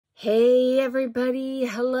Hey everybody,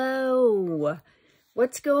 hello.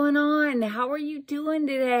 What's going on? How are you doing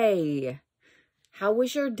today? How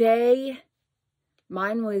was your day?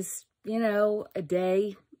 Mine was, a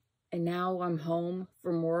day, and now I'm home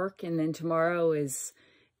from work, and then tomorrow is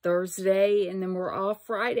Thursday, and then we're off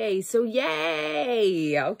Friday, so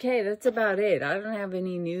yay! Okay, that's about it. I don't have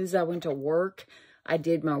any news. I went to work. I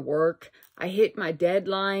did my work. I hit my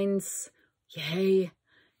deadlines. Yay!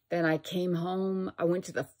 Then I came home. I went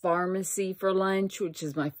to the pharmacy for lunch, which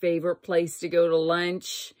is my favorite place to go to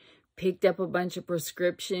lunch. Picked up a bunch of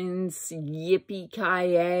prescriptions.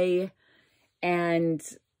 Yippee-ki-yay. And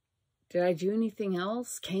did I do anything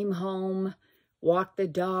else? Came home, walked the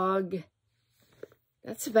dog.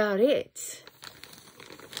 That's about it.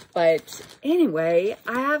 But anyway,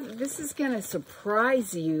 this is going to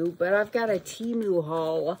surprise you, but I've got a TEMU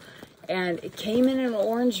haul, and it came in an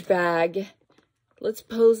orange bag. Let's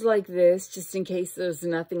pose like this, just in case there's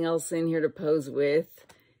nothing else in here to pose with.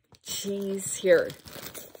 Cheese, here,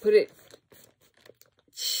 put it,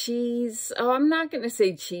 cheese. Oh, I'm not going to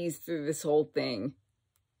say cheese through this whole thing.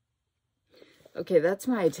 Okay, that's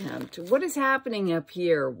my attempt. What is happening up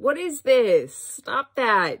here? What is this? Stop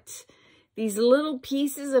that. These little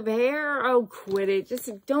pieces of hair. Oh, quit it.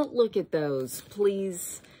 Just don't look at those,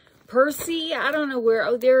 please. Percy, I don't know where.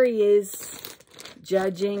 Oh, there he is,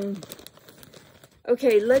 judging.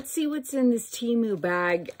 Okay, let's see what's in this TEMU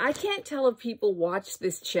bag. I can't tell if people watch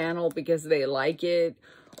this channel because they like it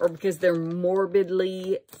or because they're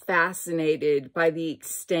morbidly fascinated by the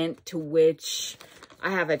extent to which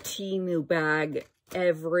I have a TEMU bag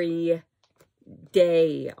every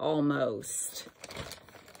day almost.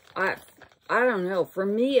 I don't know. For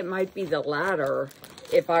me, it might be the latter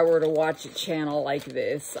if I were to watch a channel like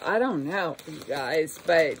this. I don't know, you guys.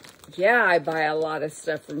 But yeah, I buy a lot of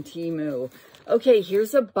stuff from TEMU. Okay,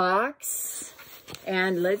 here's a box,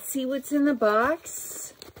 and let's see what's in the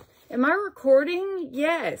box. Am I recording?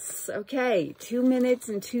 Yes. Okay, 2 minutes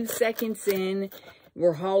and 2 seconds in.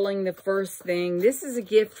 We're hauling the first thing. This is a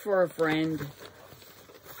gift for a friend.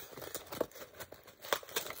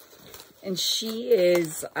 And she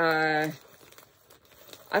is, I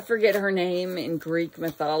forget her name in Greek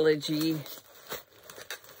mythology.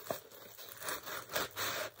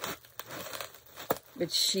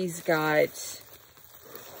 But she's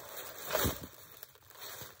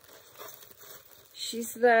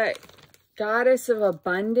the goddess of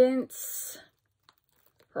abundance.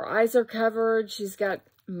 Her eyes are covered. She's got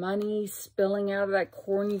money spilling out of that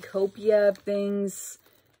cornucopia of things.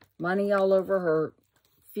 Money all over her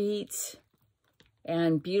feet.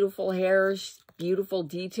 And beautiful hair, beautiful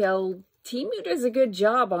detail. TEMU does a good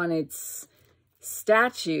job on its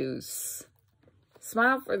statues.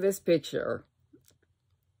 Smile for this picture.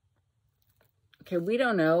 Okay, we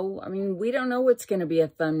don't know. I mean, we don't know what's going to be a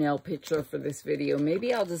thumbnail picture for this video.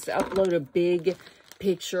 Maybe I'll just upload a big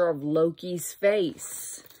picture of Loki's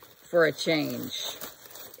face for a change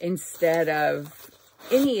instead of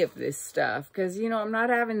any of this stuff. Because, I'm not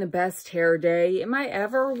having the best hair day. Am I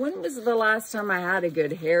ever? When was the last time I had a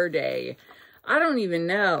good hair day? I don't even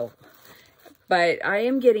know. But I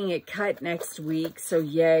am getting it cut next week, so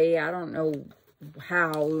yay. I don't know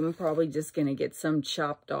how. I'm probably just going to get some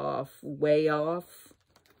chopped off, way off.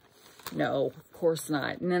 No, of course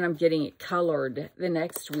not. And then I'm getting it colored the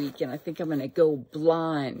next week, and I think I'm going to go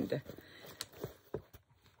blonde.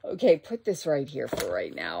 Okay, put this right here for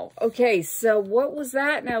right now. Okay, so what was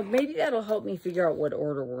that? Now, maybe that'll help me figure out what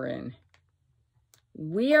order we're in.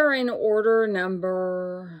 We are in order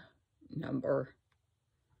number.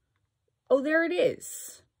 Oh, there it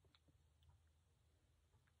is.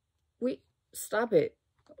 Stop it.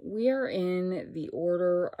 We are in the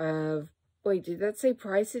order of, wait, did that say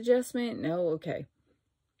price adjustment? No, okay.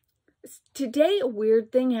 Today, a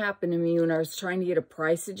weird thing happened to me when I was trying to get a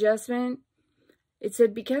price adjustment. It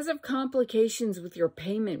said, because of complications with your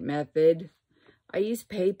payment method, I use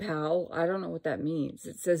PayPal. I don't know what that means.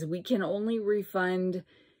 It says we can only refund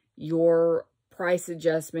your price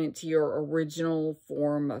adjustment to your original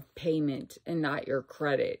form of payment and not your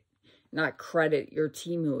credit. Not credit your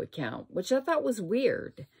TEMU account, which I thought was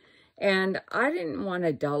weird. And I didn't want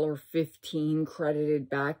 $1.15 credited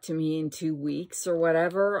back to me in 2 weeks or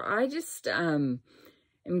whatever. I just am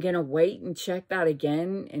going to wait and check that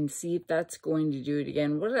again and see if that's going to do it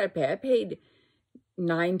again. What did I pay? I paid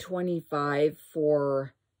 $9.25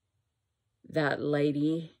 for that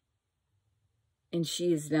lady, and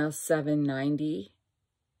she is now $7.90.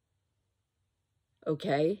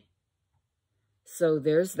 Okay. So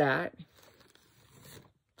there's that.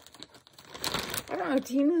 I don't know,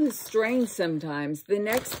 TEMU is strange sometimes. The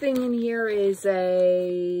next thing in here is a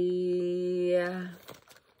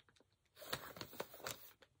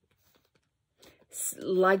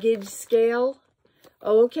luggage scale.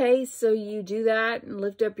 Okay, so you do that and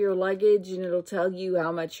lift up your luggage and it'll tell you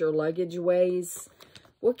how much your luggage weighs.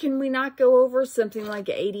 What can we not go over? Something like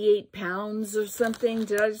 88 pounds or something?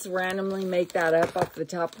 Did I just randomly make that up off the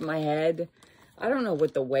top of my head? I don't know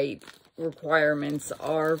what the weight requirements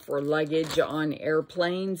are for luggage on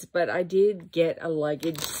airplanes, but I did get a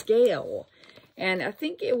luggage scale. And I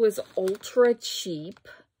think it was ultra cheap.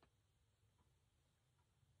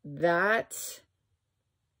 That,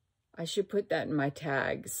 I should put that in my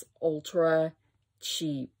tags. Ultra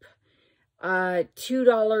cheap.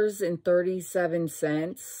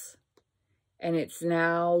 $2.37. And it's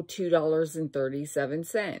now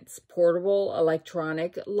 $2.37. Portable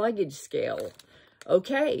electronic luggage scale.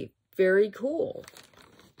 Okay, very cool.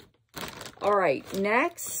 All right,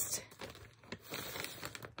 next.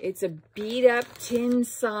 It's a beat up tin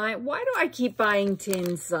sign. Why do I keep buying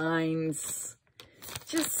tin signs?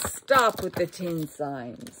 Just stop with the tin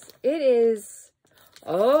signs. It is,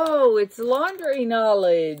 oh, it's laundry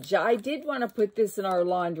knowledge. I did want to put this in our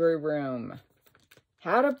laundry room.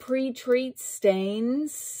 How to pre-treat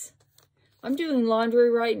stains. I'm doing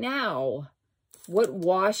laundry right now. What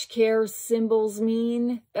wash care symbols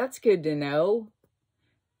mean. That's good to know.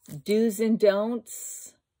 Do's and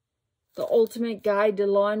don'ts. The ultimate guide to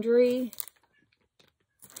laundry.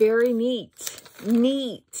 Very neat.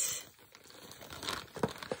 Neat.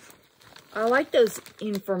 I like those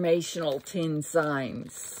informational tin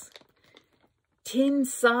signs. Tin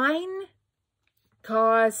sign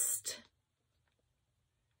cost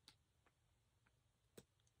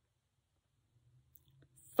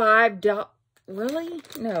 $5. Really?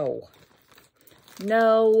 No.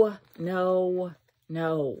 No, no,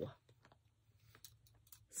 no.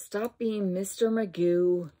 Stop being Mr.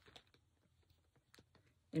 Magoo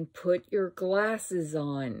and put your glasses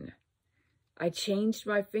on. I changed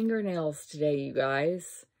my fingernails today, you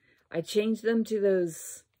guys. I changed them to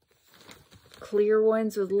those clear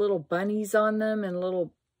ones with little bunnies on them and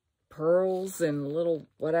little pearls and little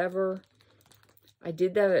whatever. I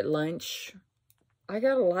did that at lunch. I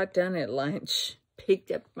got a lot done at lunch.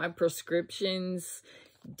 Picked up my prescriptions,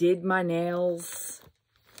 did my nails,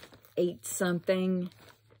 ate something,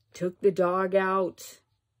 took the dog out.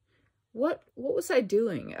 What was I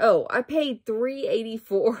doing? Oh, I paid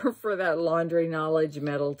 $3.84 for that Laundry Knowledge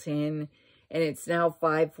metal tin, and it's now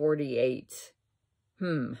 $5.48.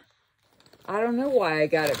 I don't know why I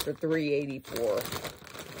got it for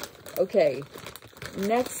 $3.84. Okay,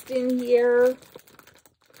 next in here.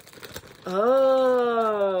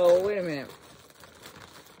 Oh, wait a minute.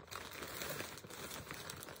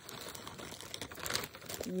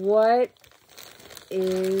 What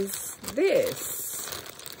is this?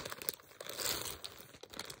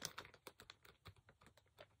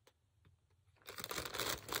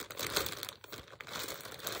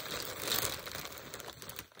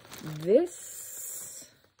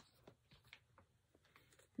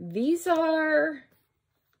 These are,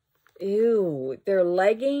 ew, they're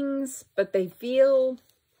leggings, but they feel,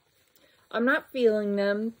 I'm not feeling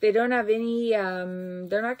them. They don't have any,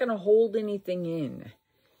 they're not going to hold anything in.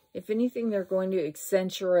 If anything, they're going to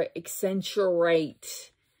accentuate,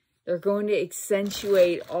 they're going to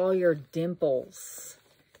accentuate all your dimples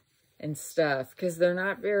and stuff, because they're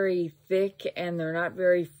not very thick and they're not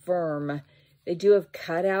very firm. They do have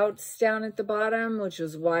cutouts down at the bottom, which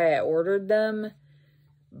was why I ordered them.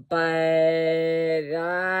 But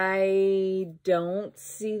I don't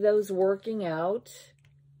see those working out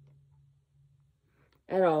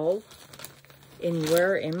at all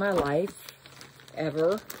anywhere in my life,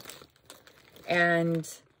 ever. And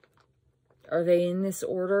are they in this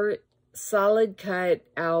order? Solid cut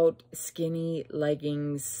out skinny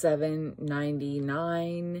leggings,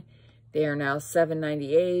 $7.99. They are now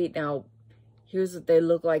 $7.98. Now, here's what they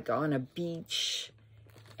look like on a beach.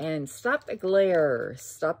 And stop the glare.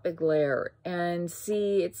 Stop the glare. And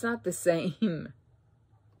see, it's not the same.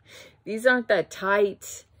 These aren't that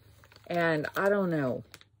tight. And I don't know.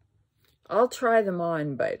 I'll try them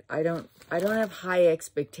on, but I don't have high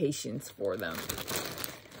expectations for them.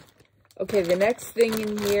 Okay, the next thing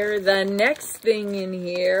in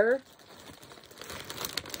here.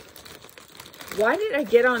 Why did I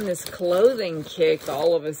get on this clothing kick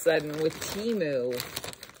all of a sudden with Temu?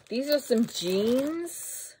 These are some jeans.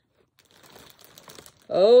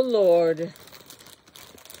 Oh, Lord.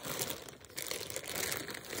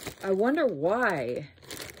 I wonder why.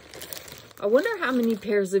 I wonder how many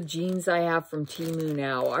pairs of jeans I have from Temu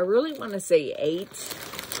now. I really want to say 8.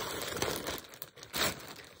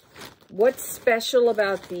 What's special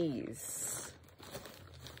about these?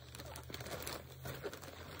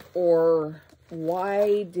 Or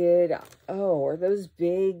Why did, oh, are those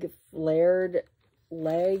big flared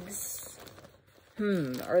legs?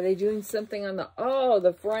 Are they doing something on the, oh,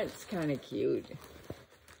 the front's kind of cute.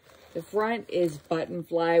 The front is button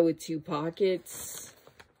fly with 2 pockets.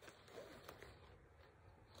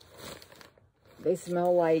 They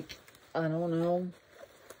smell like, I don't know.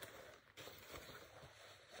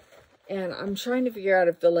 And I'm trying to figure out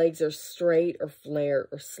if the legs are straight or flared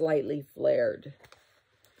or slightly flared.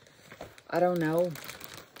 I don't know.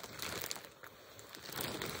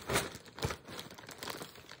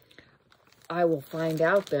 I will find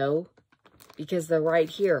out though, because they're right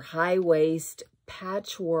here. High waist,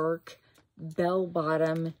 patchwork, bell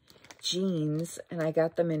bottom jeans. And I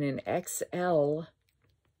got them in an XL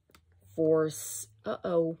for,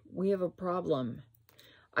 uh-oh, we have a problem.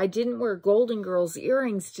 I didn't wear Golden Girls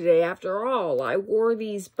earrings today after all. I wore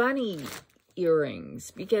these bunny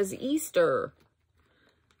earrings because Easter.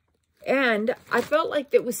 And I felt like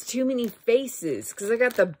there was too many faces because I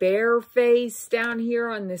got the bear face down here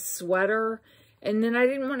on this sweater. And then I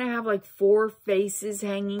didn't want to have like 4 faces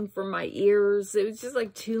hanging from my ears. It was just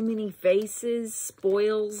like too many faces,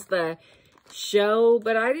 spoils the show.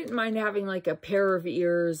 But I didn't mind having like a pair of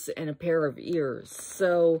ears and a pair of ears.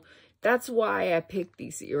 So that's why I picked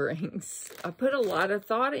these earrings. I put a lot of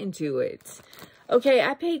thought into it. Okay,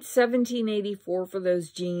 I paid $17.84 for those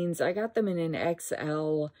jeans. I got them in an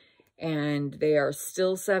XL. And they are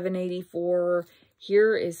still $7.84.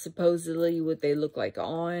 Here is supposedly what they look like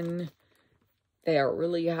on. They are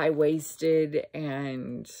really high-waisted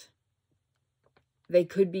and they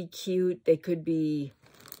could be cute. They could be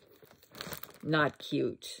not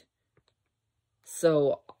cute.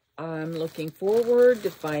 So I'm looking forward to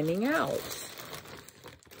finding out.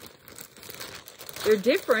 They're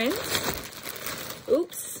different.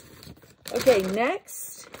 Oops. Okay, next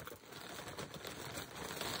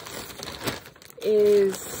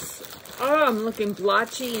is, oh, I'm looking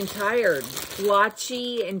blotchy and tired.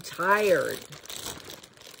 Blotchy and tired.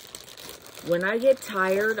 When I get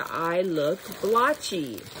tired, I look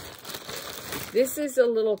blotchy. This is a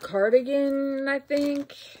little cardigan, I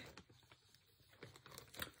think.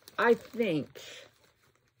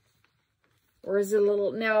 Or is it a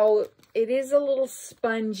little, no, it is a little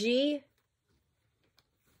spongy.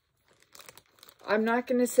 I'm not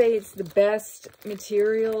going to say it's the best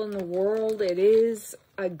material in the world. It is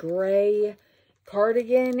a gray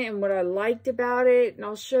cardigan. And what I liked about it, and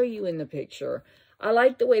I'll show you in the picture, I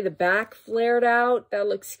like the way the back flared out. That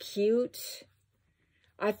looks cute.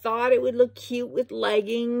 I thought it would look cute with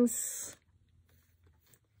leggings.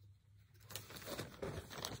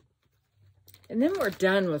 And then we're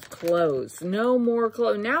done with clothes. No more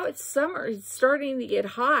clothes. Now it's summer. It's starting to get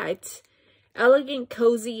hot. Elegant,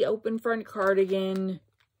 cozy, open front cardigan,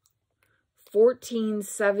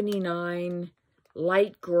 $14.79,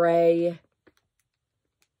 light gray.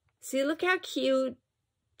 See, look how cute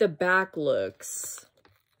the back looks.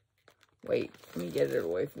 Wait, let me get it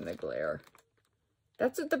away from the glare.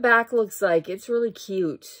 That's what the back looks like. It's really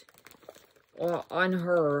cute on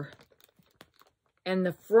her. And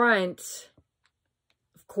the front,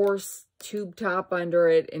 of course, tube top under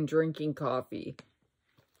it and drinking coffee.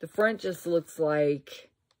 The front just looks like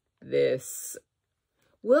this.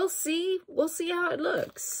 We'll see. We'll see how it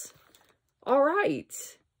looks. All right.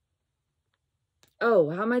 Oh,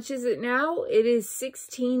 how much is it now? It is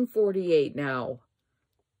 $16.48 now.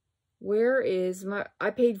 Where is my... I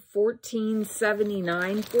paid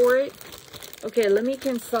 $14.79 for it. Okay, let me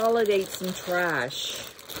consolidate some trash.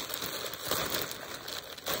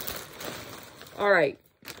 All right.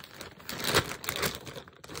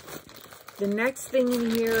 The next thing in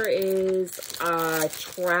here is a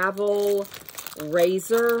travel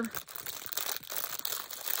razor.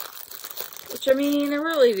 Which, I mean, I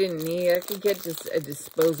really didn't need. I could get just a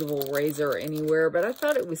disposable razor anywhere, but I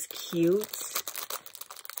thought it was cute.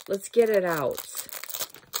 Let's get it out.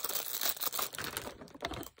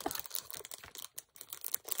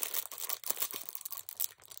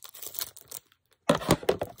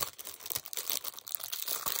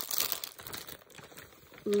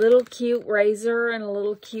 Little cute razor and a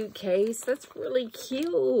little cute case. That's really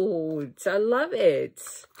cute. I love it.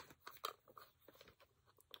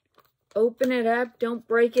 Open it up. Don't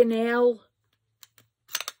break a nail.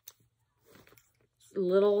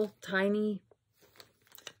 Little tiny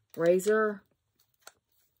razor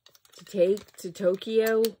to take to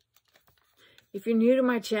Tokyo. If you're new to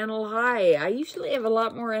my channel, hi. I usually have a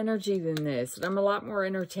lot more energy than this, and I'm a lot more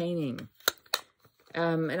entertaining.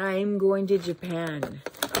 And I am going to Japan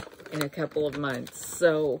in a couple of months.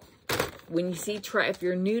 So when you see, if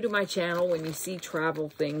you're new to my channel, when you see travel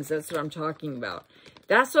things, that's what I'm talking about.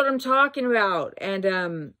 That's what I'm talking about.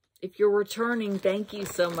 And if you're returning, thank you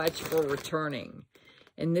so much for returning.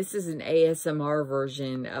 And this is an ASMR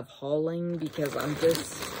version of hauling because I'm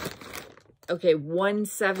just... Okay,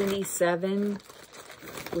 $177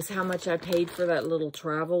 was how much I paid for that little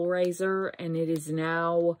travel razor. And it is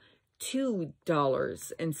now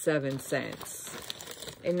 $2.07.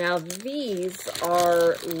 And now these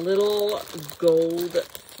are little gold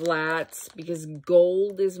flats because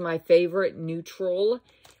gold is my favorite neutral.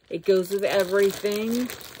 It goes with everything.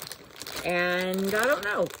 And I don't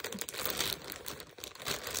know.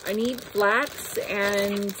 I need flats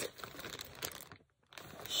and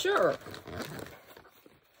sure.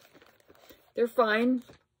 They're fine.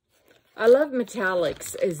 I love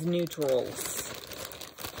metallics as neutrals.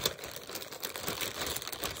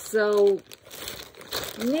 So,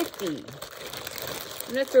 nifty.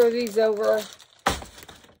 I'm going to throw these over.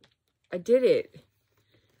 I did it.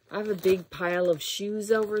 I have a big pile of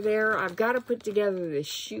shoes over there. I've got to put together this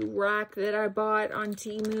shoe rack that I bought on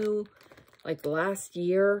Temu like last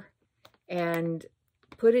year and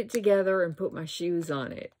put it together and put my shoes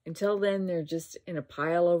on it. Until then, they're just in a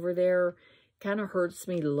pile over there. Kind of hurts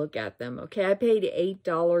me to look at them. Okay, I paid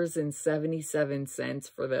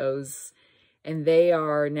 $8.77 for those. And they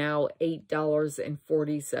are now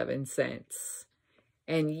 $8.47.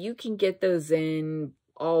 And you can get those in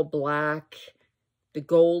all black, the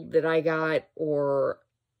gold that I got, or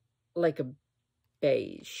like a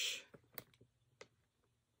beige.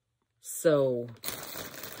 So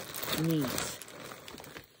neat.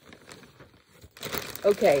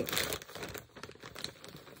 Okay.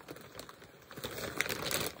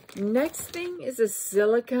 Next thing is a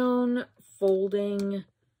silicone folding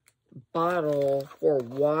bottle for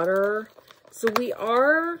water. So we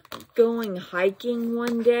are going hiking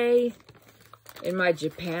one day in my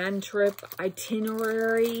Japan trip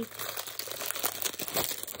itinerary.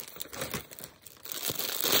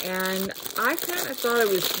 And I kind of thought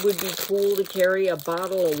it would be cool to carry a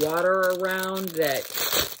bottle of water around that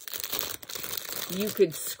you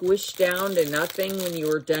could squish down to nothing when you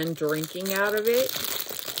were done drinking out of it.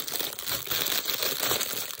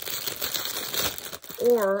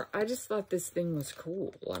 Or, I just thought this thing was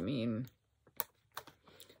cool. I mean,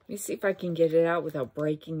 let me see if I can get it out without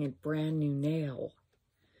breaking a brand new nail.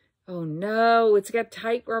 Oh no, it's got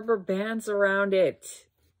tight rubber bands around it.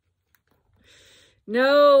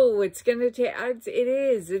 No, it's going to take,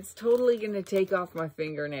 it's totally going to take off my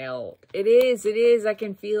fingernail. It is, I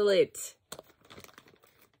can feel it.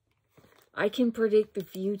 I can predict the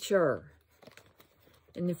future.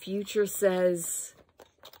 And the future says,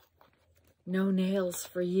 no nails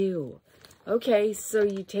for you. Okay, so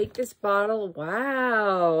you take this bottle.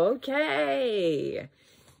 Wow, okay.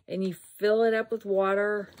 And you fill it up with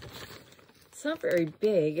water. It's not very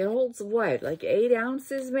big. It holds what? Like 8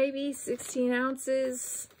 ounces maybe? 16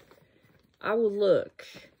 ounces? I will look.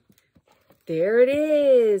 There it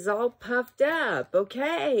is, all puffed up.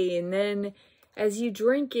 Okay, and then as you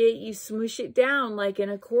drink it, you smoosh it down like an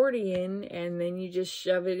accordion, and then you just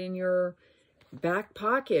shove it in your back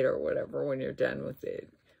pocket or whatever when you're done with it.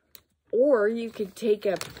 Or you could take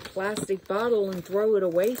a plastic bottle and throw it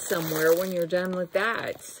away somewhere when you're done with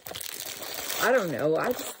that. I don't know.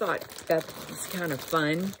 I just thought that was kind of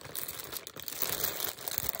fun.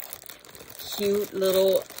 Cute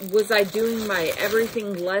little... Was I doing my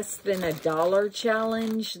everything less than $1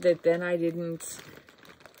 challenge that then I didn't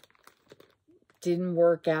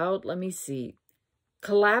work out? Let me see.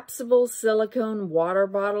 Collapsible silicone water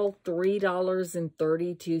bottle,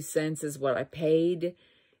 $3.32 is what I paid.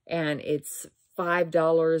 And it's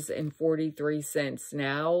 $5.43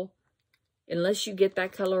 now. Unless you get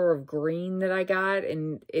that color of green that I got,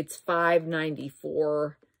 and it's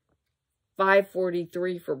 $5.94.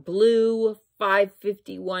 $5.43 for blue,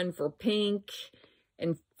 $5.51 for pink,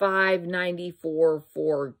 and $5.94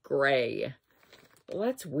 for gray. Well,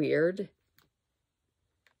 that's weird.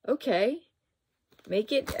 Okay.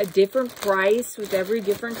 Make it a different price with every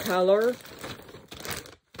different color.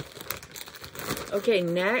 Okay,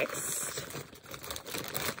 next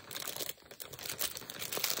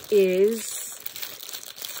is...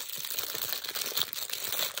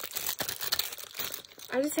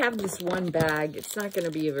 I just have this one bag. It's not going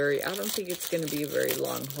to be a very... I don't think it's going to be a very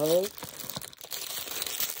long haul.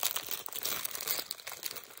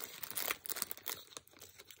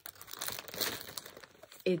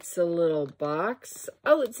 It's a little box.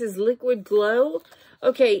 Oh, it says Liquid Glow.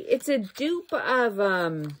 Okay, it's a dupe of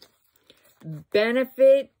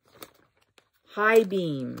Benefit High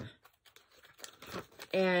Beam.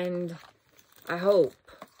 And I hope.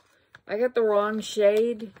 I got the wrong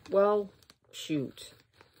shade. Well, shoot.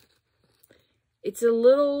 It's a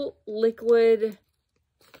little liquid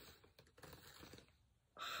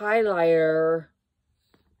highlighter,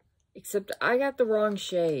 except I got the wrong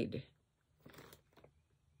shade.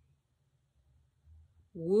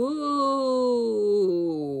 Woo!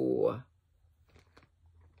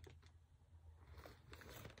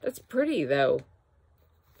 That's pretty, though.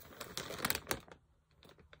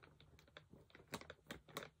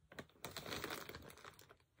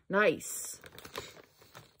 Nice.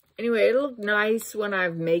 Anyway, it'll look nice when I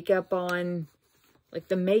have makeup on. Like,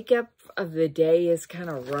 the makeup of the day is kind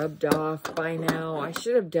of rubbed off by now. I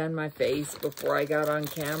should have done my face before I got on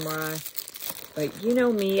camera. But you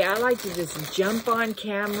know me, I like to just jump on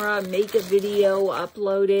camera, make a video,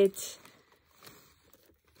 upload it,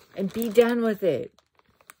 and be done with it.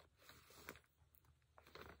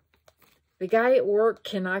 The guy at work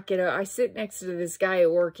cannot get over. I sit next to this guy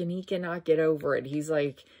at work and he cannot get over it. He's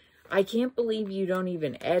like, I can't believe you don't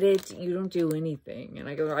even edit. You don't do anything. And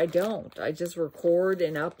I go, I don't. I just record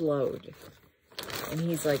and upload. And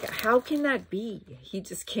he's like, how can that be? He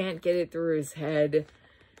just can't get it through his head.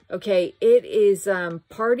 Okay, it is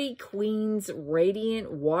Party Queen's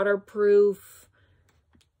Radiant Waterproof,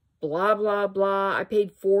 blah, blah, blah. I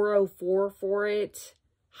paid $4.04 for it.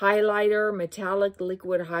 Highlighter, metallic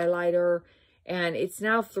liquid highlighter. And it's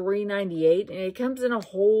now $3.98. And it comes in a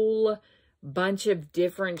whole bunch of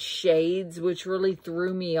different shades, which really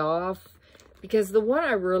threw me off. Because the one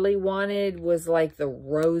I really wanted was like the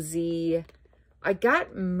rosy. I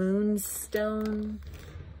got Moonstone.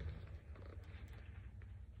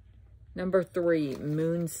 Number 3,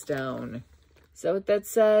 Moonstone. Is that what that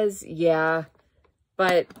says? Yeah.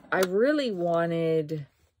 But I really wanted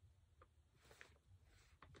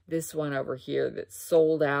this one over here that's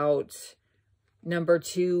sold out. Number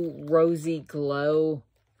 2, Rosy Glow.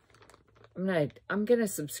 I'm gonna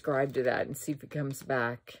subscribe to that and see if it comes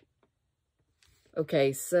back.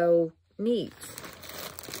 Okay, so neat.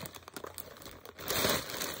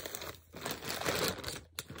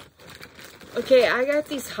 Okay, I got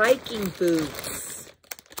these hiking boots.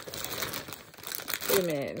 Wait a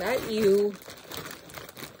minute, not you.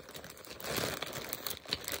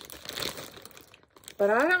 But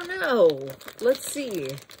I don't know. Let's see.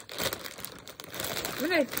 I'm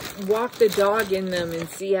going to walk the dog in them and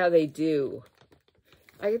see how they do.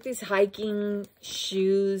 I got these hiking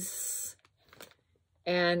shoes.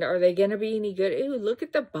 And are they going to be any good? Ooh, look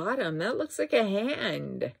at the bottom. That looks like a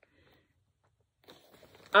hand.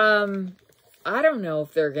 I don't know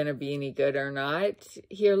if they're going to be any good or not.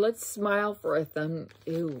 Here, let's smile for a thumb.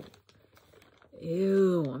 Ew.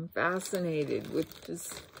 Ew, I'm fascinated with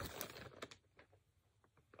this.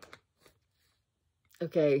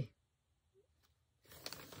 Okay.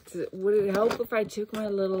 Would it help if I took my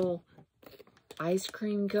little ice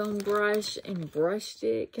cream cone brush and brushed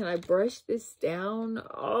it? Can I brush this down?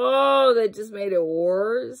 Oh, that just made it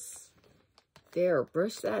worse. There,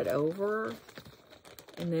 brush that over.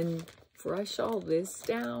 And then brush all this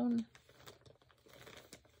down.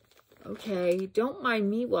 Okay, don't mind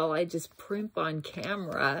me while I just primp on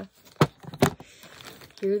camera.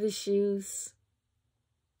 Here are the shoes.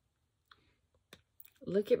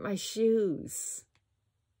 Look at my shoes.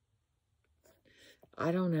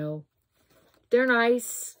 I don't know. They're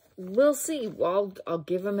nice. We'll see. I'll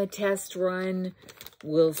give them a test run.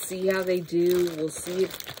 We'll see how they do. We'll see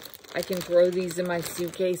if I can throw these in my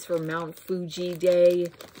suitcase for Mount Fuji Day.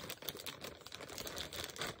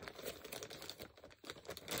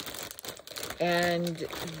 And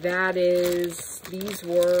that is, these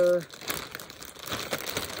were,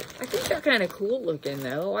 I think they're kind of cool looking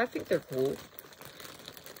though. I think they're cool.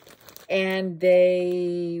 And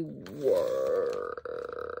they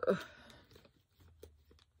were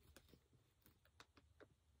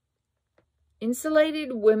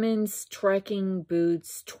insulated women's trekking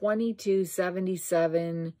boots,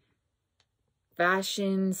 $22.77.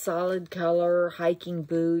 Fashion, solid color, hiking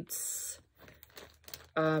boots.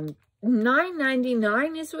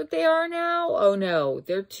 $9.99 is what they are now. Oh no,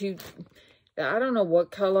 they're too. I don't know what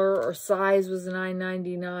color or size was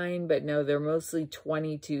 $9.99, but no, they're mostly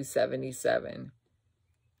 $22.77.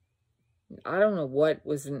 I don't know what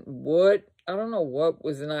was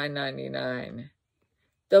 $9.99.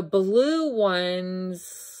 The blue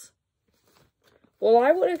ones. Well,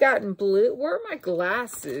 I would have gotten blue. Where are my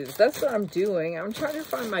glasses? That's what I'm doing. I'm trying to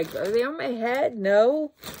find my. Are they on my head?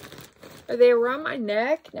 No. Are they around my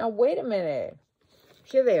neck? Now wait a minute.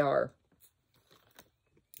 Here they are.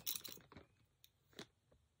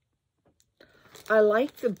 I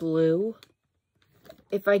like the blue.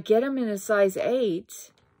 If I get them in a size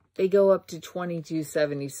 8, they go up to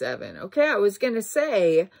 $22.77. Okay, I was going to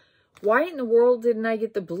say, why in the world didn't I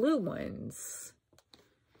get the blue ones?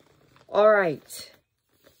 All right.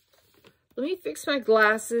 Let me fix my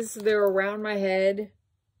glasses so they're around my head,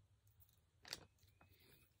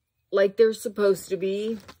 like they're supposed to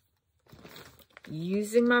be.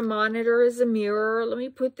 Using my monitor as a mirror. Let me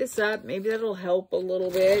put this up. Maybe that'll help a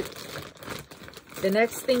little bit. The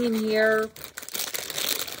next thing in here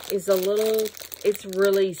is a little, it's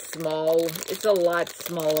really small. It's a lot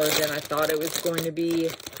smaller than I thought it was going to be.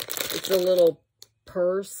 It's a little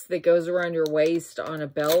purse that goes around your waist on a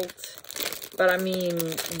belt. But I mean,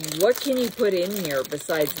 what can you put in here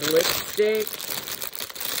besides lipstick?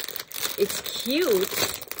 It's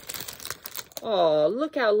cute. Oh,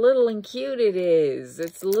 look how little and cute it is.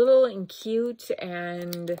 It's little and cute.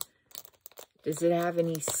 And does it have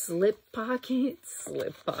any slip pockets?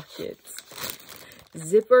 Slip pockets.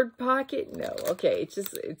 Zippered pocket? No. Okay, it's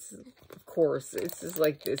of course, it's just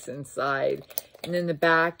like this inside. And in the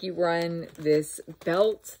back, you run this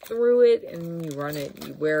belt through it, and you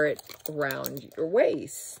wear it around your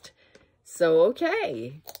waist. So,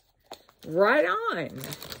 okay. Right on.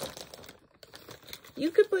 You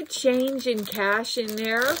could put change and cash in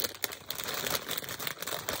there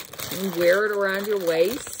and wear it around your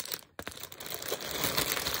waist.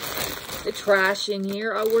 The trash in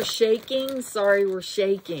here. Oh, we're shaking. Sorry, we're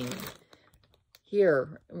shaking.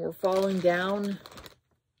 Here, and we're falling down.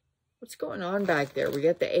 What's going on back there? We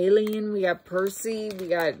got the alien. We got Percy. We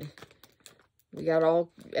got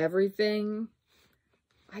everything.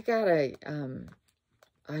 I gotta,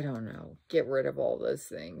 I don't know. Get rid of all those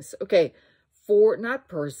things. Okay. Not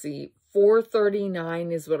Percy,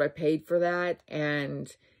 $4.39 is what I paid for that, and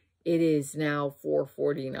it is now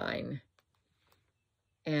 $4.49.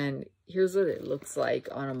 And here's what it looks like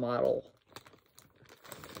on a model.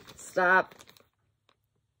 Stop.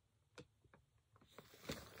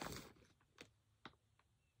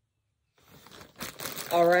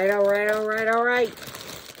 All right, all right, all right, all right.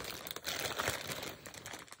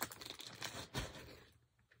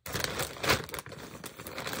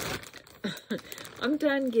 I'm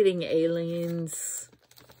done getting aliens,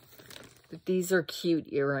 but these are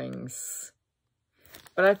cute earrings.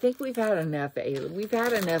 But I think we've had enough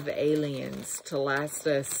aliens to last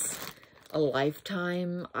us a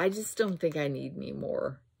lifetime. I just don't think I need any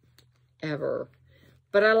more, ever.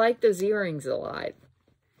 But I like those earrings a lot.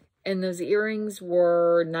 And those earrings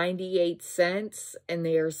were 98 cents, and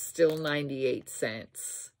they are still 98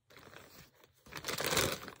 cents.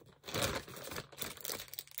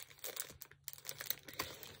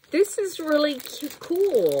 This is really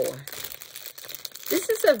cool. This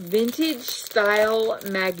is a vintage style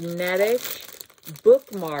magnetic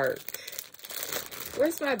bookmark.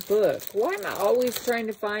 Where's my book? Why am I always trying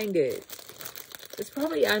to find it? It's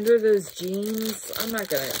probably under those jeans. I'm not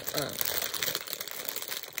gonna...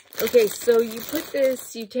 Okay, so you put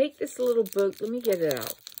this, you take this little book. Let me get it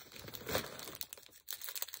out.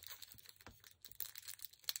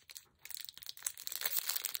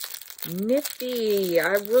 Nifty.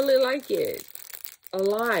 I really like it a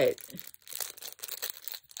lot.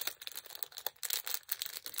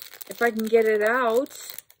 If I can get it out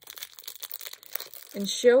and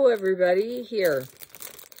show everybody here.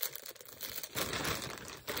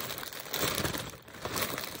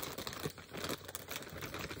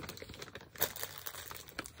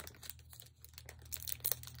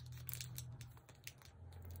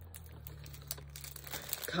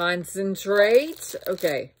 Concentrate.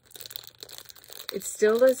 Okay. It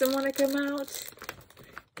still doesn't want to come out.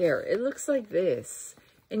 There, it looks like this.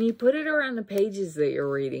 And you put it around the pages that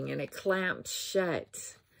you're reading, and it clamps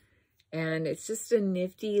shut. And it's just a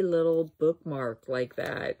nifty little bookmark like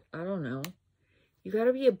that. I don't know. You got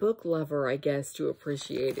to be a book lover, I guess, to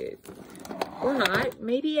appreciate it. Or not.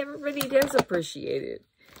 Maybe everybody does appreciate it.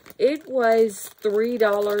 It was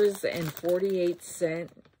 $3.48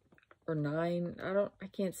 or $9. I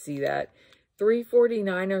can't see that.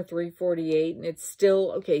 $3.49 or $3.48, and it's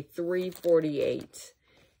still, okay, $3.48.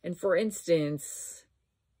 And for instance,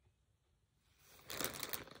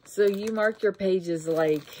 so you mark your pages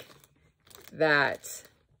like that.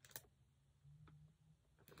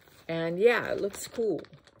 And yeah, it looks cool.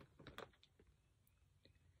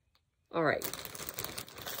 All right.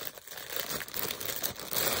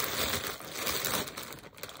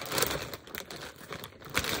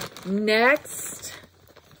 Next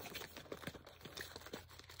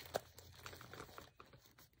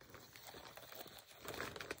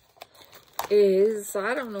is,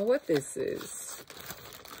 I don't know what this is.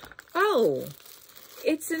 Oh,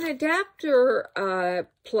 it's an adapter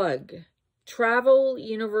plug. Travel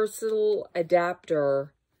universal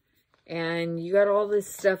adapter. And you got all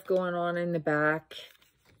this stuff going on in the back.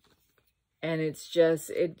 And it's just,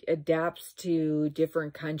 it adapts to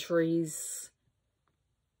different countries.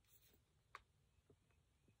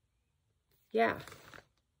 Yeah.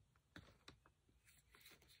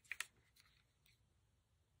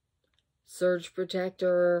 Surge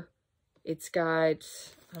protector. It's got,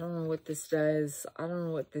 I don't know what this does. I don't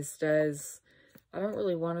know what this does. I don't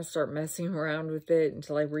really want to start messing around with it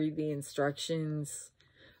until I read the instructions.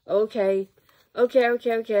 Okay.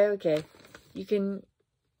 Okay. You can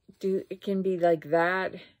do, it can be like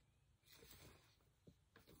that.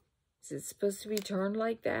 Is it supposed to be turned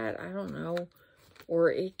like that? I don't know.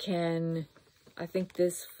 Or it can, I think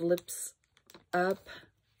this flips up.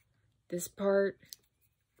 This part.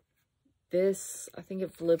 This, I think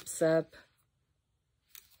it flips up.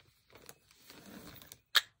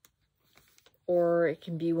 Or it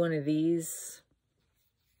can be one of these.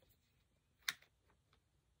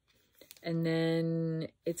 And then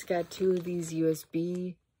it's got two of these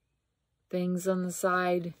USB things on the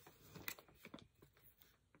side.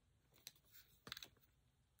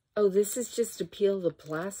 Oh, this is just to peel the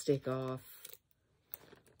plastic off.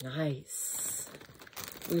 Nice.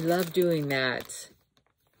 We love doing that.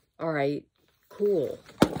 All right, cool.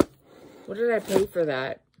 What did I pay for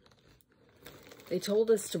that? They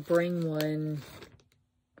told us to bring one.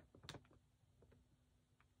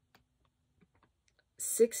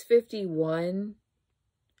 $6.51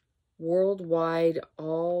 worldwide,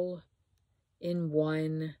 all in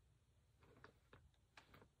one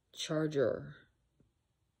charger.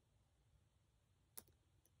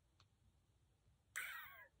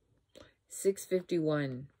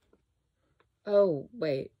 $6.51. Oh,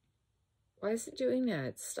 wait. Why is it doing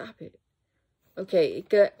that? Stop it. Okay,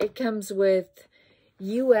 it comes with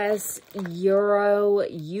US, Euro,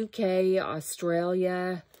 UK,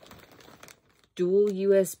 Australia, dual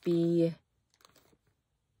USB.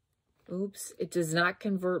 Oops, it does not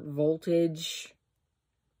convert voltage.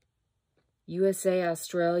 USA,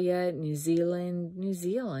 Australia, New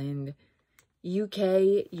Zealand,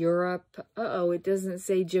 UK, Europe. Uh-oh, it doesn't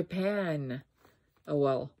say Japan. Oh,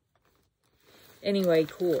 well. Anyway,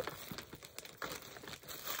 cool.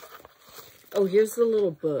 Oh, here's the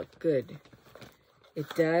little book. Good. It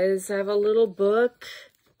does have a little book.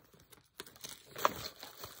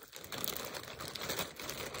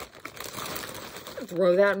 I'll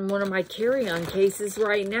throw that in one of my carry-on cases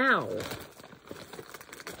right now.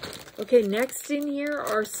 Okay, next in here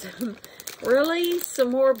are some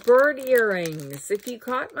more bird earrings. If you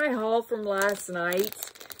caught my haul from last night,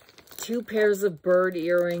 2 pairs of bird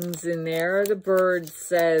earrings in there. The bird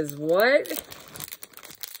says, what?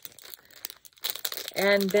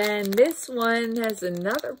 And then this one has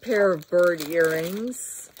another pair of bird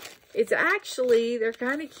earrings. It's actually, they're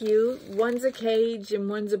kind of cute. One's a cage and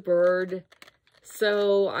one's a bird.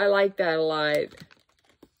 So I like that a lot.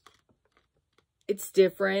 It's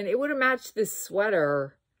different. It would have matched this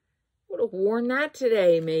sweater. Would have worn that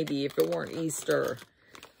today, maybe, if it weren't Easter.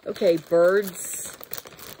 Okay, birds.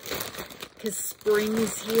 Because spring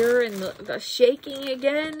is here and the shaking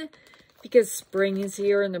again. Because spring is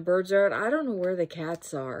here and the birds are out. I don't know where the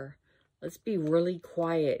cats are. Let's be really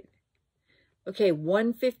quiet. Okay,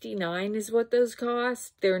 $159 is what those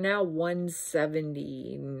cost. They're now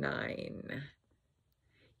 $179.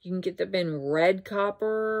 You can get them in red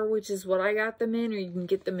copper, which is what I got them in, or you can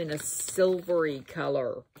get them in a silvery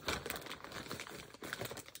color.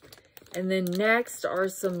 And then next are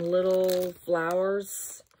some little flower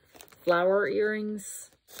earrings.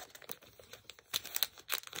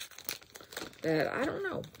 That, I don't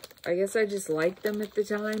know. I guess I just liked them at the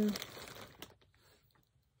time.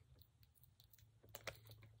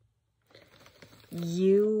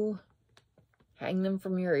 You hang them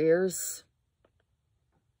from your ears.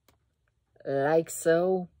 Like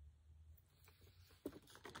so.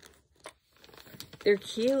 They're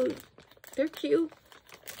cute. They're cute.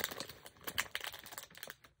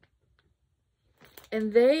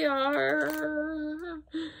 And they are...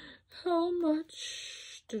 How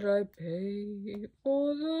much did I pay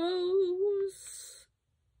for those?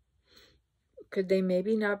 Could they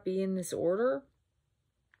maybe not be in this order?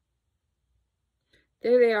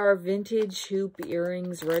 There they are, vintage hoop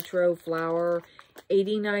earrings, retro flower,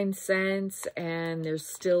 89 cents, and they're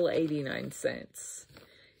still 89 cents.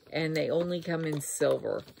 And they only come in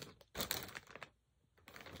silver.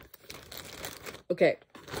 Okay.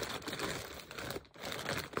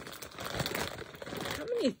 How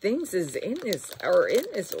many things is in this, or in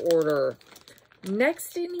this order?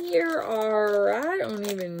 Next in here are, I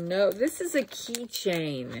don't even know. This is a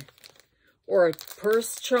keychain or a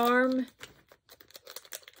purse charm.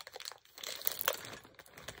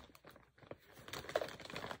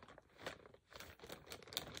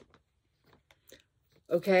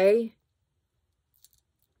 Okay?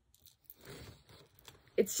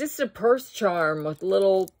 It's just a purse charm with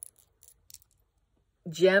little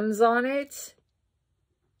gems on it.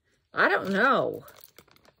 I don't know.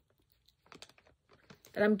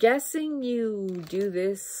 And I'm guessing you do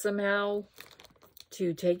this somehow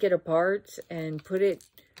to take it apart and put it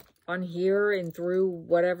on here and through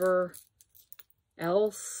whatever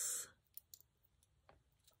else.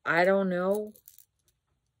 I don't know.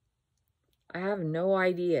 I have no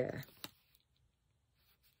idea.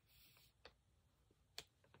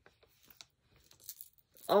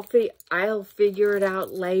 I'll figure it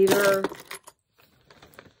out later.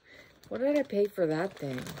 What did I pay for that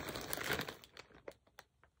thing?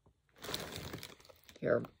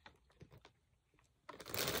 Here.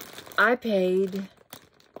 I paid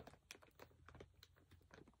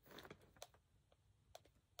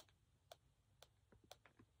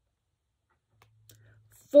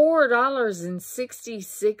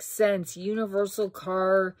 $4.66 universal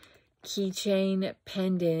car keychain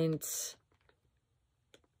pendant.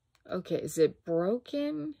 Okay, is it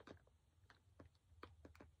broken?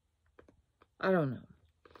 I don't know.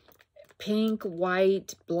 Pink,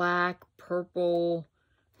 white, black, purple.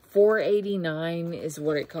 $4.89 is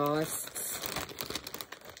what it costs.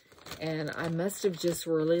 And I must have just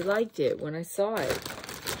really liked it when I saw it.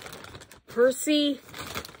 Percy.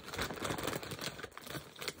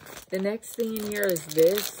 The next thing in here is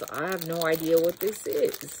this. I have no idea what this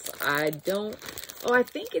is. I don't... Oh, I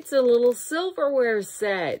think it's a little silverware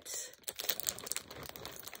set.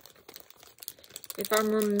 If I'm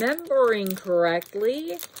remembering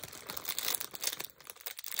correctly.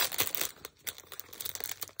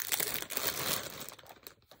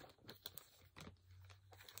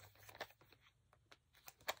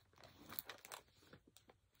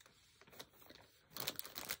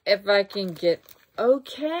 If I can get...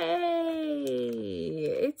 Okay.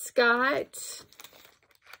 It's got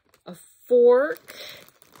a fork.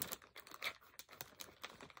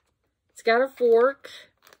 It's got a fork.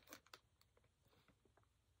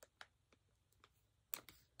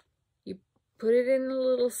 You put it in the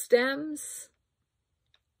little stems.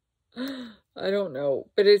 I don't know.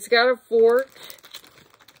 But it's got a fork.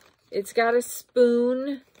 It's got a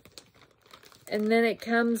spoon. And then it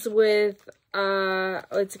comes with,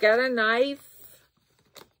 it's got a knife.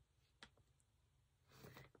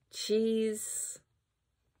 Cheese.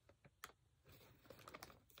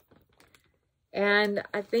 And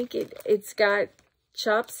I think it's got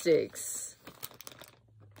chopsticks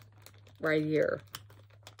right here.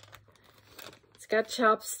 It's got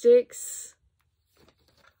chopsticks.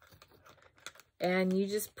 And you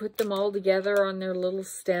just put them all together on their little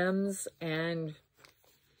stems and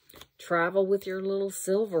travel with your little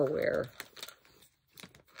silverware.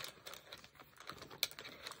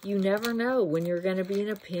 You never know when you're going to be in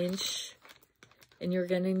a pinch and you're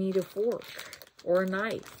going to need a fork or a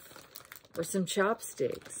knife or some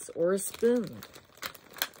chopsticks or a spoon.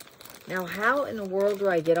 Now, how in the world do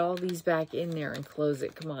I get all these back in there and close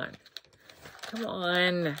it? Come on. Come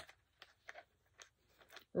on.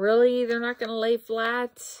 Really? They're not going to lay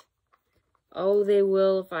flat? Oh, they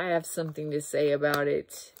will if I have something to say about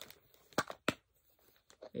it.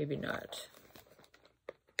 Maybe not.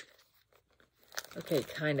 Okay,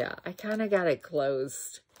 kinda. I kinda got it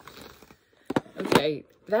closed. Okay,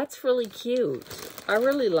 that's really cute. I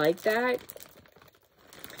really like that.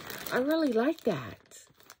 I really like that.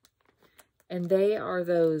 And they are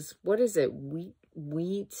those, what is it?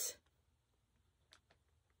 Wheat.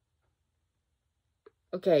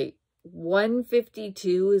 Okay,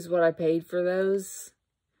 $1.52 is what I paid for those.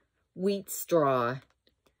 Wheat straw.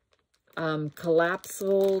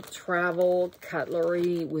 Collapsible travel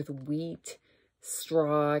cutlery with wheat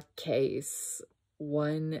straw case,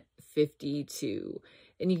 $1.52.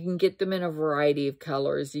 And you can get them in a variety of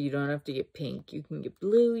colors. You don't have to get pink. You can get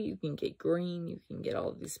blue, you can get green, you can get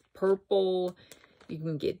all these purple, you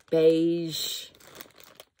can get beige,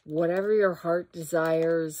 whatever your heart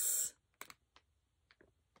desires.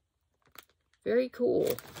 Very cool.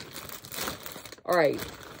 All right.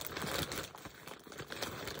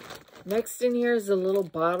 Next in here is a little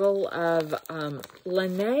bottle of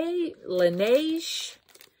Laneige.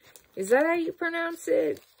 Is that how you pronounce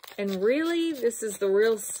it? And really, this is the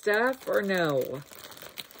real stuff or no?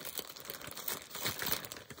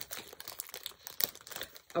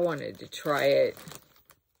 I wanted to try it.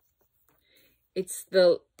 It's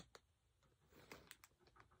the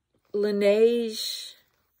Laneige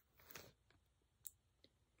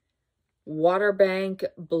Waterbank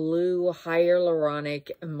Blue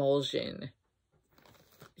Hyaluronic Emulsion.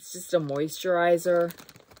 It's just a moisturizer.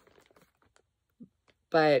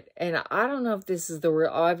 But, and I don't know if this is the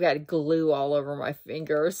real, oh, I've got glue all over my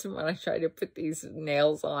fingers when I tried to put these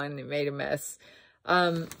nails on. It made a mess.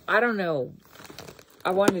 I don't know.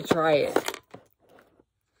 I wanted to try it.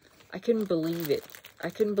 I couldn't believe it. I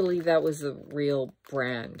couldn't believe that was a real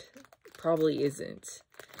brand. Probably isn't.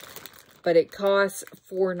 But it costs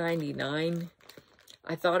 $4.99.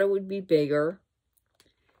 I thought it would be bigger.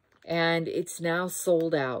 And it's now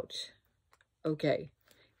sold out. Okay.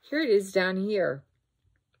 Here it is down here.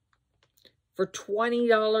 For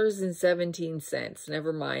 $20.17.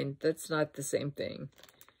 Never mind. That's not the same thing.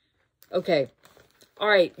 Okay. All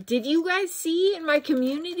right. Did you guys see in my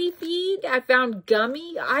community feed, I found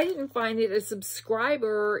gummy? I didn't find it. A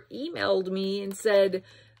subscriber emailed me and said,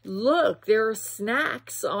 look, there are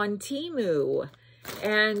snacks on TEMU.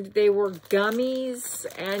 And they were gummies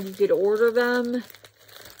and you could order them.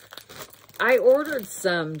 I ordered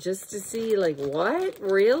some just to see, like, what?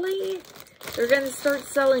 Really? They're going to start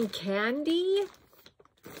selling candy?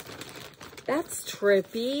 That's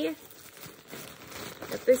trippy.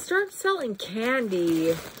 If they start selling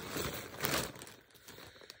candy,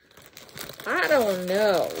 I don't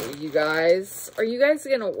know, you guys. Are you guys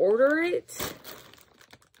going to order it?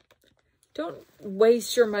 Don't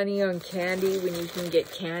waste your money on candy when you can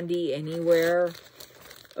get candy anywhere.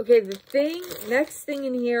 Okay, next thing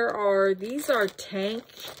in here are, these are tank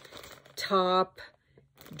top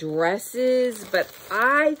dresses, but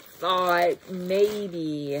I thought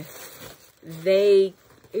maybe they're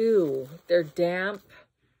damp.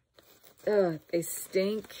 Ugh, they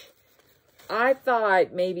stink. I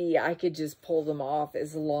thought maybe I could just pull them off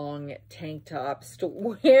as long tank tops to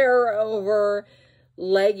wear over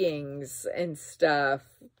leggings and stuff,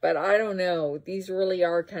 but I don't know. These really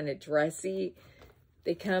are kind of dressy.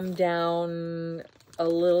 They come down a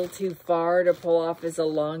little too far to pull off as a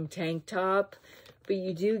long tank top, but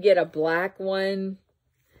you do get a black one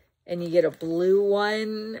and you get a blue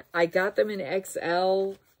one. I got them in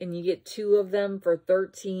XL and you get 2 of them for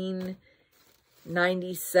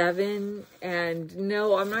 $13.97. And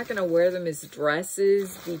no, I'm not going to wear them as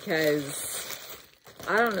dresses because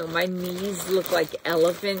I don't know, my knees look like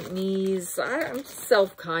elephant knees. I'm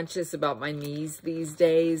self-conscious about my knees these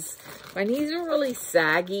days. My knees are really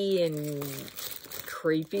saggy and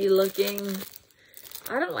creepy looking.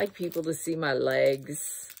 I don't like people to see my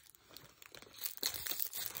legs.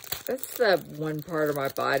 That's the one part of my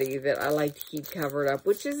body that I like to keep covered up,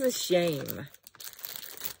 which is a shame.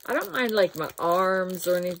 I don't mind, like, my arms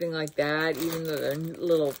or anything like that, even though they're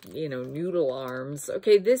little, you know, noodle arms.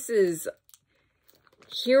 Okay, this is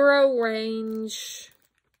Hero Range.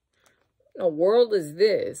 What in the world is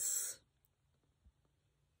this?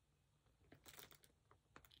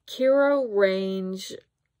 Hero Range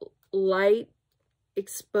Light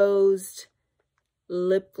Exposed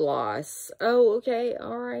Lip Gloss. Oh, okay.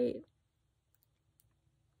 All right.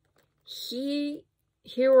 Here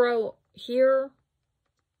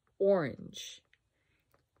Orange.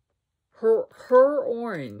 Her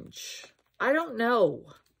Orange. I don't know.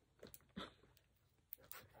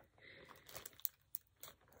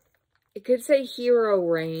 It could say Hero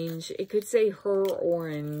Range. It could say Her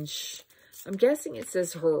Orange. I'm guessing it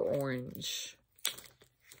says Her Orange.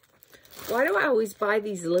 Why do I always buy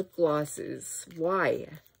these lip glosses? Why?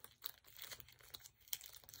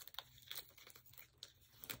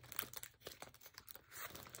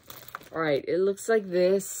 Alright, it looks like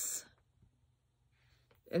this.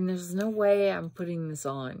 And there's no way I'm putting this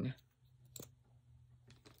on.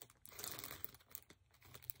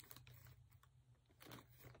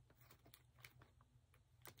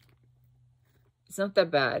 It's not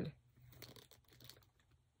that bad.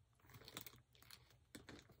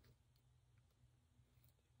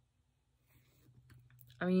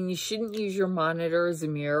 I mean, you shouldn't use your monitor as a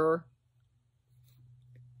mirror.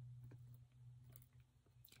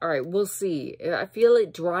 All right, we'll see. I feel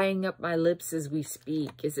it drying up my lips as we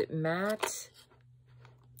speak. Is it matte?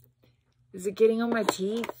 Is it getting on my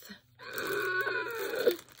teeth?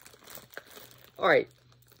 All right,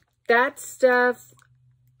 that stuff.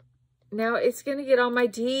 Now it's going to get on my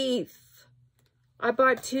teeth. I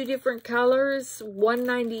bought 2 different colors,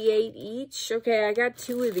 $1.98 each. Okay, I got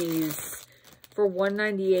 2 of these for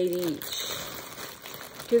 $1.98 each.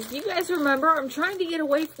 Because you guys remember, I'm trying to get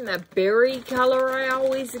away from that berry color I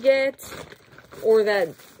always get. Or that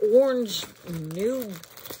orange nude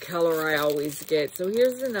color I always get. So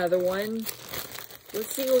here's another one.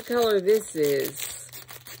 Let's see what color this is.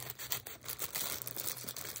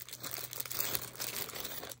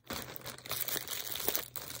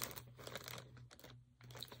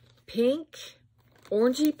 Pink,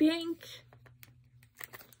 orangey pink.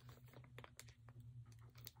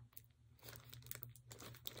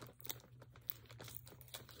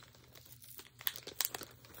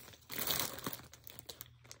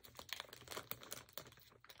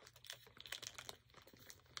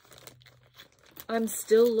 I'm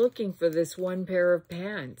still looking for this one pair of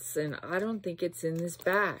pants, and I don't think it's in this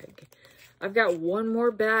bag. I've got one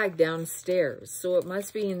more bag downstairs, so it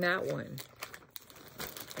must be in that one.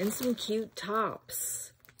 And some cute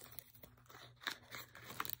tops.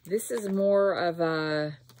 This is more of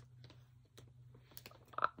a...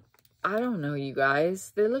 I don't know, you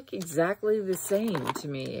guys. They look exactly the same to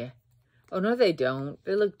me. Oh, no, they don't.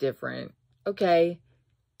 They look different. Okay.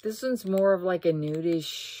 This one's more of like a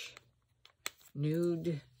nudish...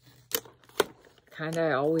 nude kind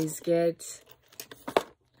I always get.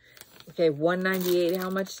 Okay, $198. How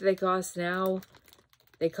much do they cost now?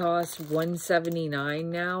 They cost $179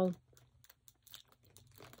 now.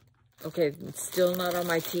 Okay, still not on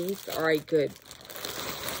my teeth. All right, good.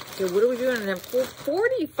 Okay, what are we doing now?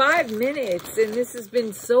 45 minutes, and this has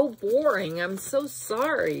been so boring. I'm so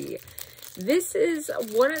sorry. This is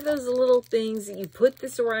one of those little things that you put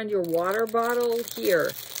this around your water bottle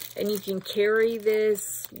here. And you can carry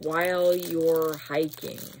this while you're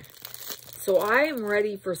hiking. So I am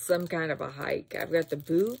ready for some kind of a hike. I've got the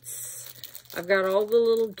boots. I've got all the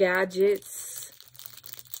little gadgets.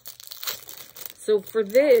 So for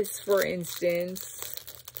this, for instance,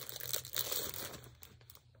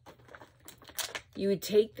 you would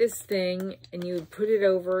take this thing and you would put it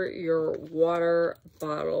over your water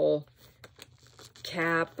bottle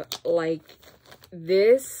cap like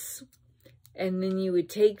this. And then you would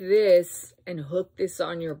take this and hook this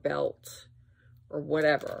on your belt or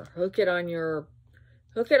whatever. Hook it on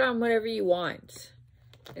whatever you want.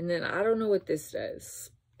 And then I don't know what this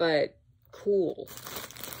does, but cool.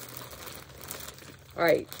 All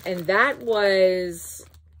right. And that was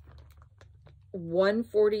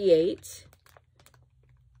 $148.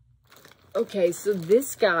 Okay. So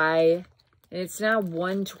this guy, and it's now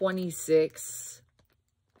 $126.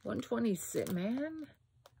 $126, man.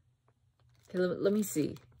 Okay, let me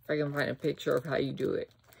see if I can find a picture of how you do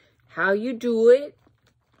it. How you do it.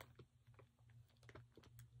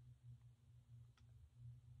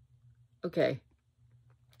 Okay.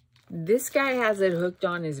 This guy has it hooked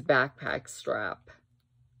on his backpack strap.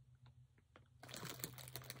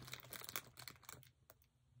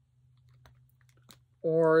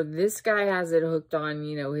 Or this guy has it hooked on,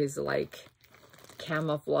 you know, his like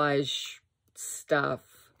camouflage stuff.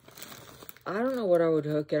 I don't know what I would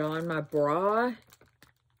hook it on. My bra?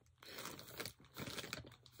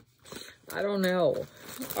 I don't know.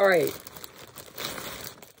 All right.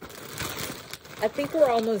 I think we're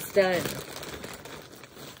almost done.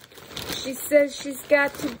 She says she's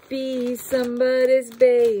got to be somebody's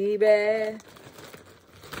baby.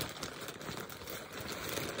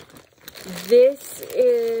 This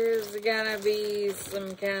is gonna be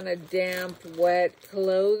some kind of damp, wet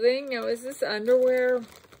clothing. Now, is this underwear?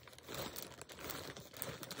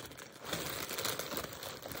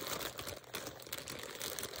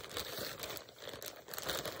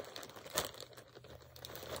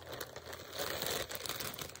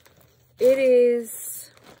 It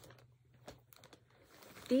is,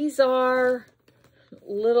 these are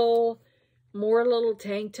more little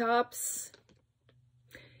tank tops.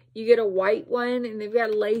 You get a white one, and they've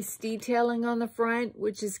got lace detailing on the front,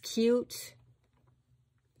 which is cute.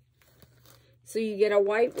 So you get a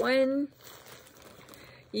white one.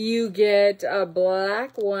 You get a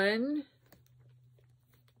black one.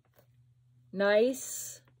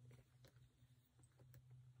 Nice.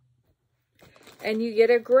 And you get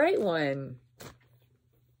a gray one.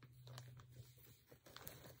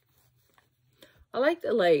 I like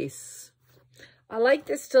the lace. I like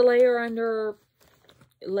this to layer under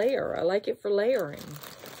layer. I like it for layering.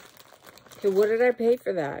 Okay, what did I pay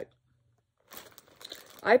for that?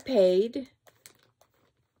 I paid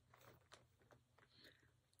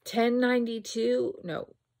 $10.92.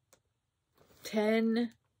 No.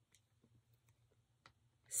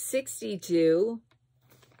 $10.62.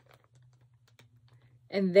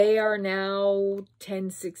 And they are now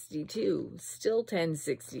 $10.62. Still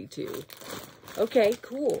 $10.62. Okay,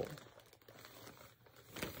 cool.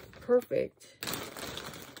 Perfect.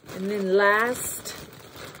 And then last,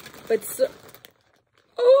 but so,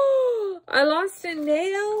 oh, I lost a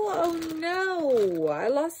nail. Oh no, I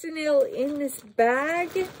lost a nail in this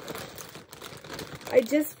bag. I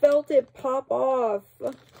just felt it pop off.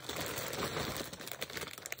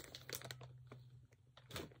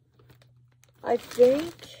 I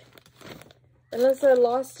think, unless I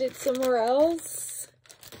lost it somewhere else.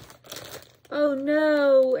 Oh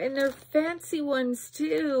no, and they're fancy ones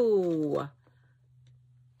too.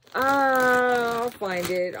 I'll find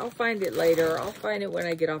it. I'll find it later. I'll find it when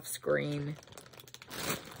I get off screen.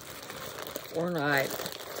 Or not.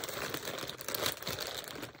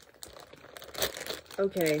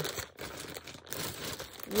 Okay.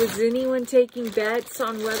 Was anyone taking bets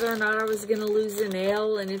on whether or not I was going to lose a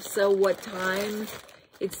nail? And if so, what time?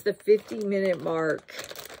 It's the 50-minute mark.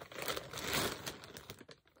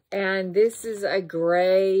 And this is a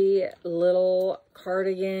gray little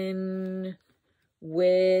cardigan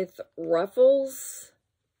with ruffles.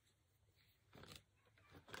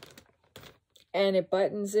 And it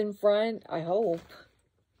buttons in front, I hope.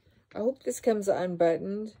 I hope this comes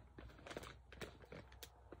unbuttoned.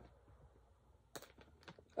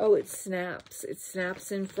 Oh, it snaps. It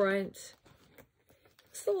snaps in front.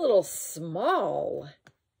 It's a little small.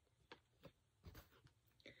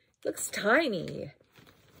 Looks tiny.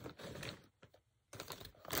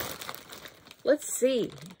 Let's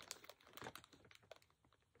see.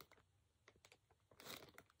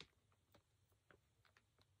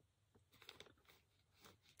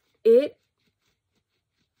 It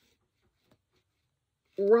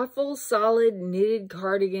ruffle solid knitted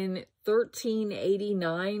cardigan,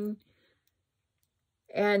 $13.89,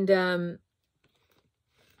 and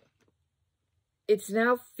it's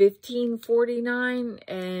now $15.49,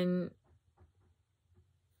 and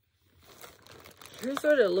here's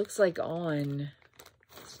what it looks like on.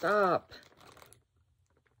 Stop.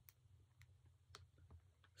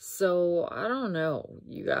 So I don't know,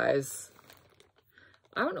 you guys.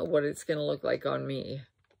 I don't know what it's gonna look like on me.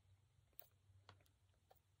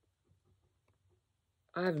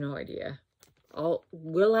 I have no idea.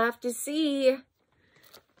 We'll have to see.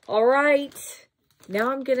 All right.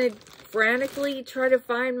 Now I'm going to frantically try to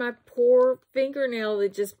find my poor fingernail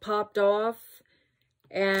that just popped off.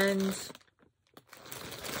 And,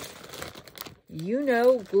 you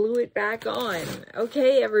know, glue it back on.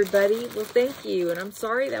 Okay, everybody. Well, thank you. And I'm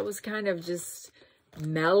sorry that was kind of just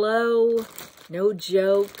mellow. No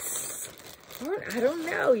jokes. I don't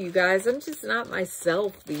know, you guys. I'm just not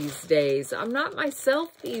myself these days. I'm not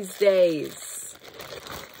myself these days.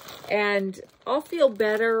 And I'll feel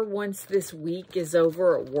better once this week is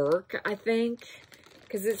over at work, I think.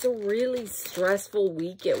 Because it's a really stressful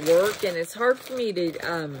week at work. And it's hard for me to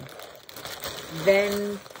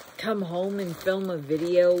then come home and film a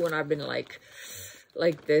video when I've been like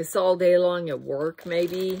this all day long at work,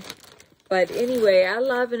 maybe. But anyway, I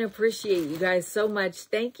love and appreciate you guys so much.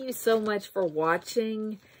 Thank you so much for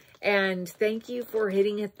watching. And thank you for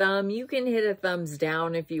hitting a thumb. You can hit a thumbs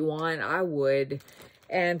down if you want. I would.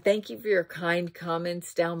 And thank you for your kind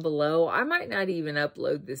comments down below. I might not even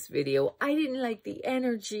upload this video. I didn't like the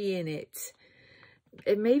energy in it.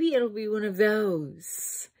 And maybe it'll be one of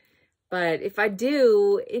those. But if I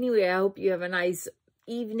do, anyway, I hope you have a nice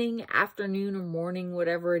evening, afternoon, or morning,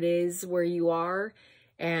 whatever it is where you are.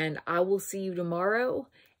 And I will see you tomorrow.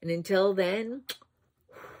 And until then,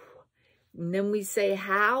 and then we say,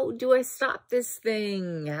 how do I stop this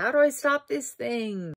thing? How do I stop this thing?